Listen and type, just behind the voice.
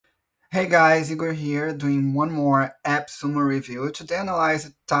Hey guys, Igor here doing one more AppSumo review to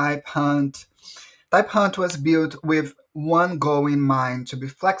analyze Typehut. Typehut was built with one goal in mind: to be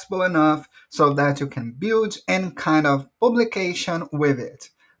flexible enough so that you can build any kind of publication with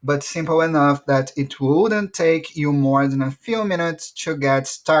it, but simple enough that it wouldn't take you more than a few minutes to get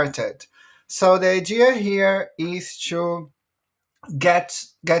started. So the idea here is to get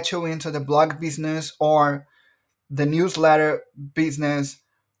you into the blog business or the newsletter business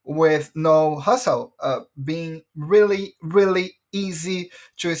with no hustle, being really, really easy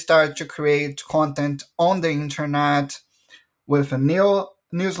to start to create content on the internet with a new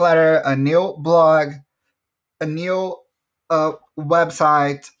newsletter, a new blog, a new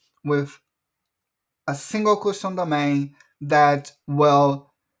website with a single custom domain that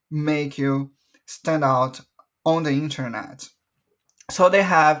will make you stand out on the internet. So they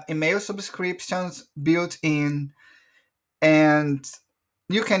have email subscriptions built in, and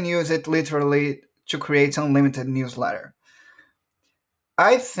you can use it literally to create unlimited newsletter.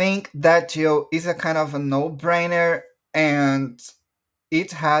 I think that deal is a kind of a no-brainer, and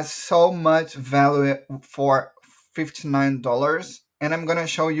it has so much value for $59, and I'm gonna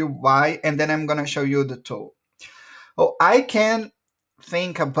show you why, and then I'm gonna show you the tool. Oh, I can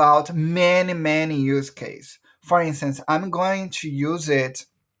think about many use cases. For instance, I'm going to use it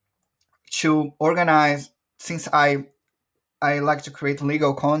to organize, since I like to create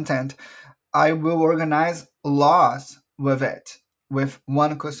legal content. I will organize laws with it, with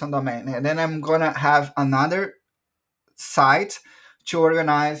one custom domain. And then I'm gonna have another site to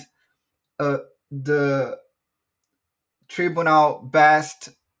organize the tribunal best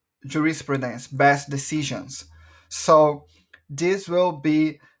jurisprudence, best decisions. So this will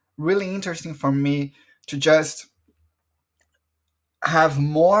be really interesting for me to just have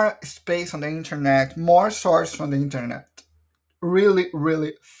more space on the internet, more source from the internet,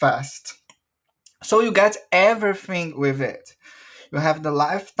 really fast. So you get everything with it. You have the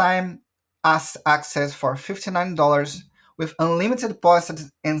lifetime access for $59 with unlimited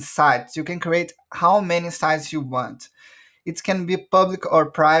posts and sites. You can create how many sites you want. It can be public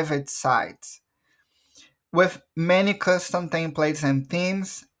or private sites with many custom templates and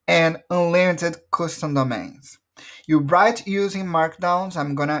themes and unlimited custom domains. You write using markdowns.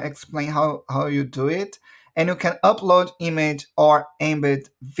 I'm gonna explain how you do it. And you can upload image or embed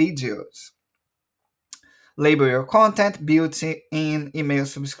videos. Label your content, built-in email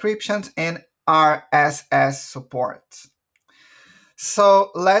subscriptions, and RSS support.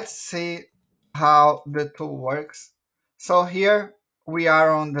 So let's see how the tool works. So here we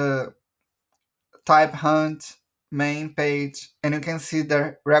are on the Typehut main page, and you can see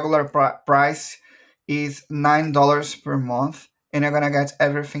the regular price is $9 per month, and you're gonna get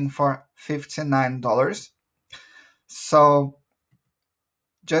everything for $59. So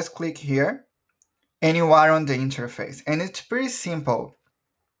just click here and you are on the interface, and it's pretty simple.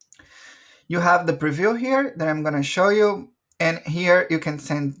 You have the preview here that I'm going to show you, and here you can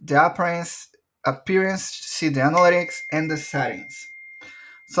send the appearance, see the analytics and the settings.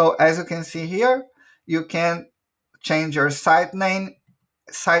 So as you can see here, you can change your site name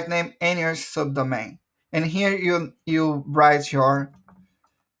and your subdomain, and here you write your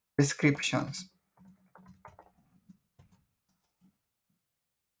descriptions.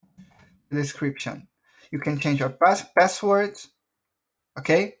 Description. You can change your password.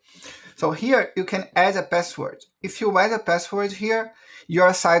 Okay. So here you can add a password. If you add a password here,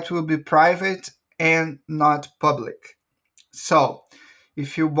 your site will be private and not public. So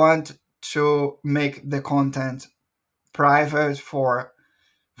if you want to make the content private for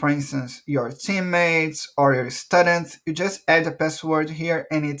instance, your teammates or your students, you just add a password here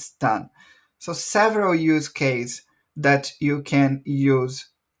and it's done. So several use cases that you can use: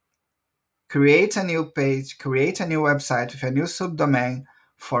 create a new page, create a new website with a new subdomain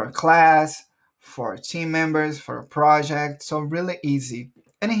for a class, for team members, for a project. So really easy.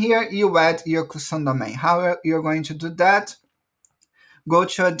 And here you add your custom domain. How you're going to do that? Go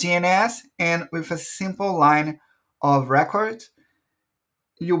to a DNS, and with a simple line of record,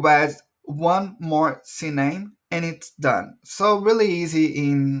 you add one more CNAME and it's done. So really easy.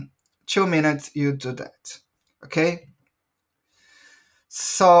 In 2 minutes you do that. Okay.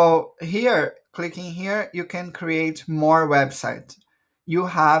 So here, clicking here, you can create more websites. You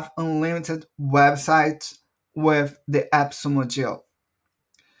have unlimited websites with the AppSumo deal.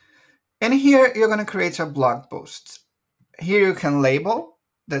 And here you're going to create a blog post. Here you can label,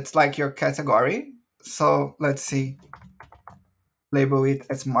 that's like your category. So let's see, label it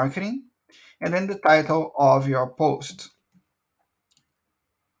as marketing. And then the title of your post: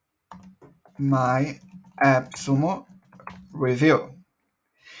 My AppSumo review.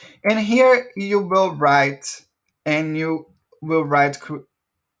 And here you will write, and you will write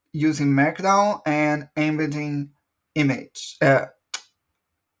using Markdown and embedding image,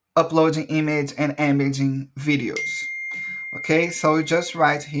 uploading image and embedding videos. Okay, so just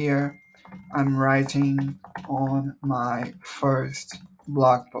write here, I'm writing on my first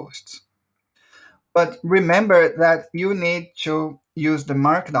blog post. But remember that you need to use the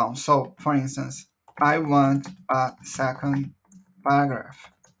Markdown. So for instance, I want a second paragraph.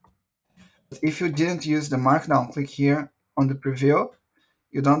 If you didn't use the Markdown, click here on the preview.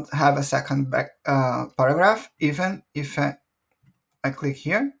 You don't have a second paragraph, even if I click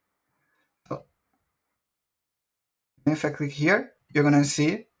here. So if I click here, you're gonna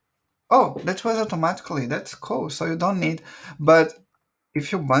see, oh, that was automatically, that's cool. So you don't need, but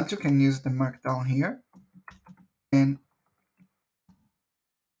if you want, you can use the Markdown here, and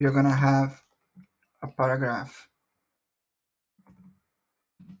you're gonna have a paragraph.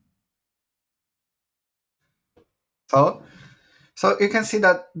 So you can see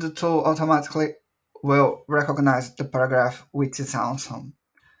that the tool automatically will recognize the paragraph, which is awesome.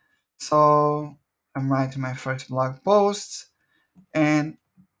 So I'm writing my first blog post, and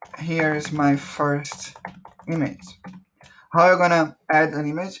here's my first image. How are you gonna add an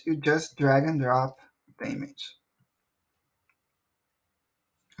image? You just drag and drop the image.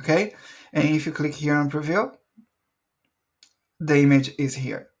 Okay, and if you click here on preview, the image is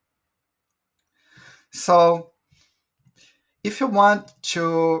here. So if you want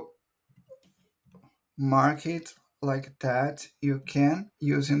to mark it like that, you can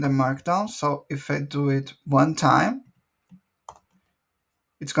using the Markdown. So if I do it one time,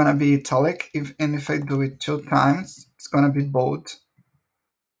 it's gonna be italic, and if I do it two times, it's gonna be bold.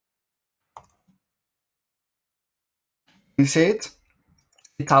 You see it?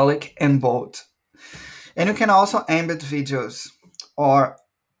 Italic and bold. And you can also embed videos, or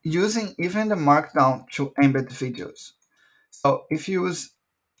using even the Markdown to embed videos. So if you use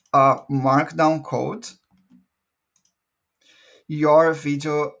a Markdown code, your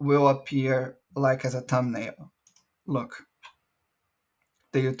video will appear like as a thumbnail. Look,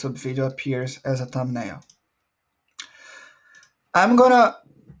 the YouTube video appears as a thumbnail. I'm gonna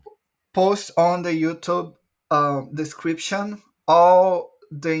post on the YouTube description all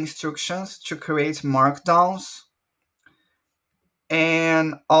the instructions to create markdowns,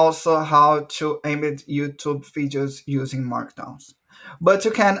 and also how to embed YouTube videos using markdowns. But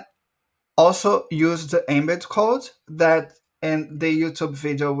you can also use the embed code that, and the YouTube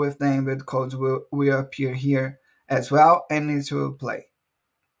video with the embed code will appear here as well, and it will play.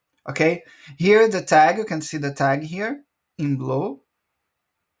 Okay, here the tag, you can see the tag here in blue.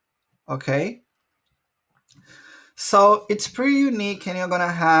 Okay, so it's pretty unique, and you're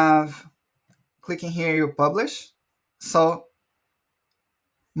gonna have, clicking here, you publish. So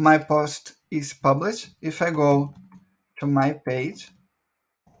my post is published. If I go to my page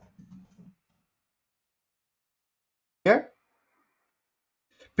here,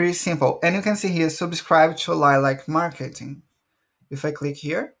 pretty simple. And you can see here, subscribe to Lilac Marketing. If I click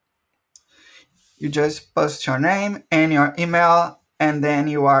here, you just post your name and your email, and then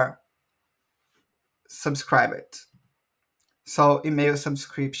you are subscribed. So email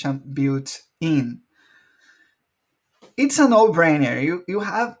subscription built in. It's a no-brainer. You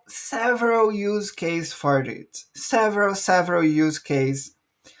have several use cases for it. Several use cases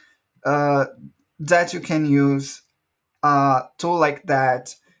that you can use a tool like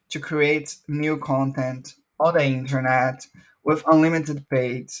that to create new content on the internet with unlimited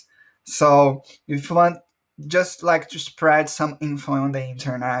pages. So if you want just like to spread some info on the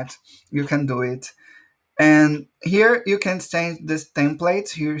internet, you can do it. And here you can change this template.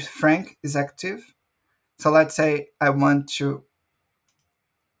 Here Frank is active. So let's say I want to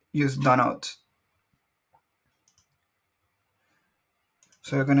use Donald.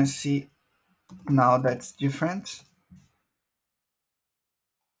 So you're gonna see now that's different.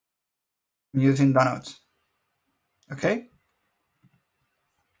 I'm using Donald. Okay.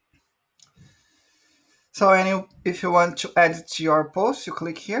 So if you want to add it to your post, you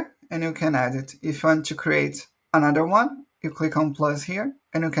click here and you can add it. If you want to create another one, you click on plus here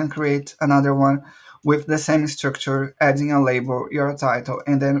and you can create another one with the same structure, adding a label, your title,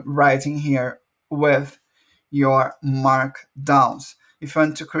 and then writing here with your markdowns. If you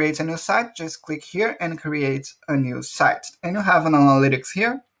want to create a new site, just click here and create a new site. And you have an analytics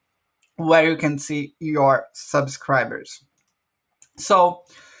here where you can see your subscribers. So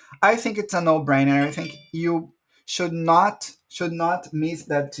I think it's a no-brainer. I think you should not miss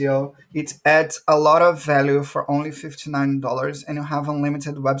that deal. It adds a lot of value for only $59, and you have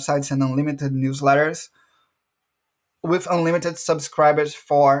unlimited websites and unlimited newsletters with unlimited subscribers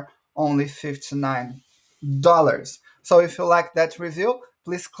for only $59. So if you like that review,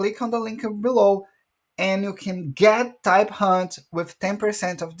 please click on the link below and you can get Typehut with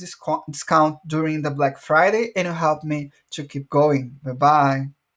 10% of discount during the Black Friday and you help me to keep going. Bye bye.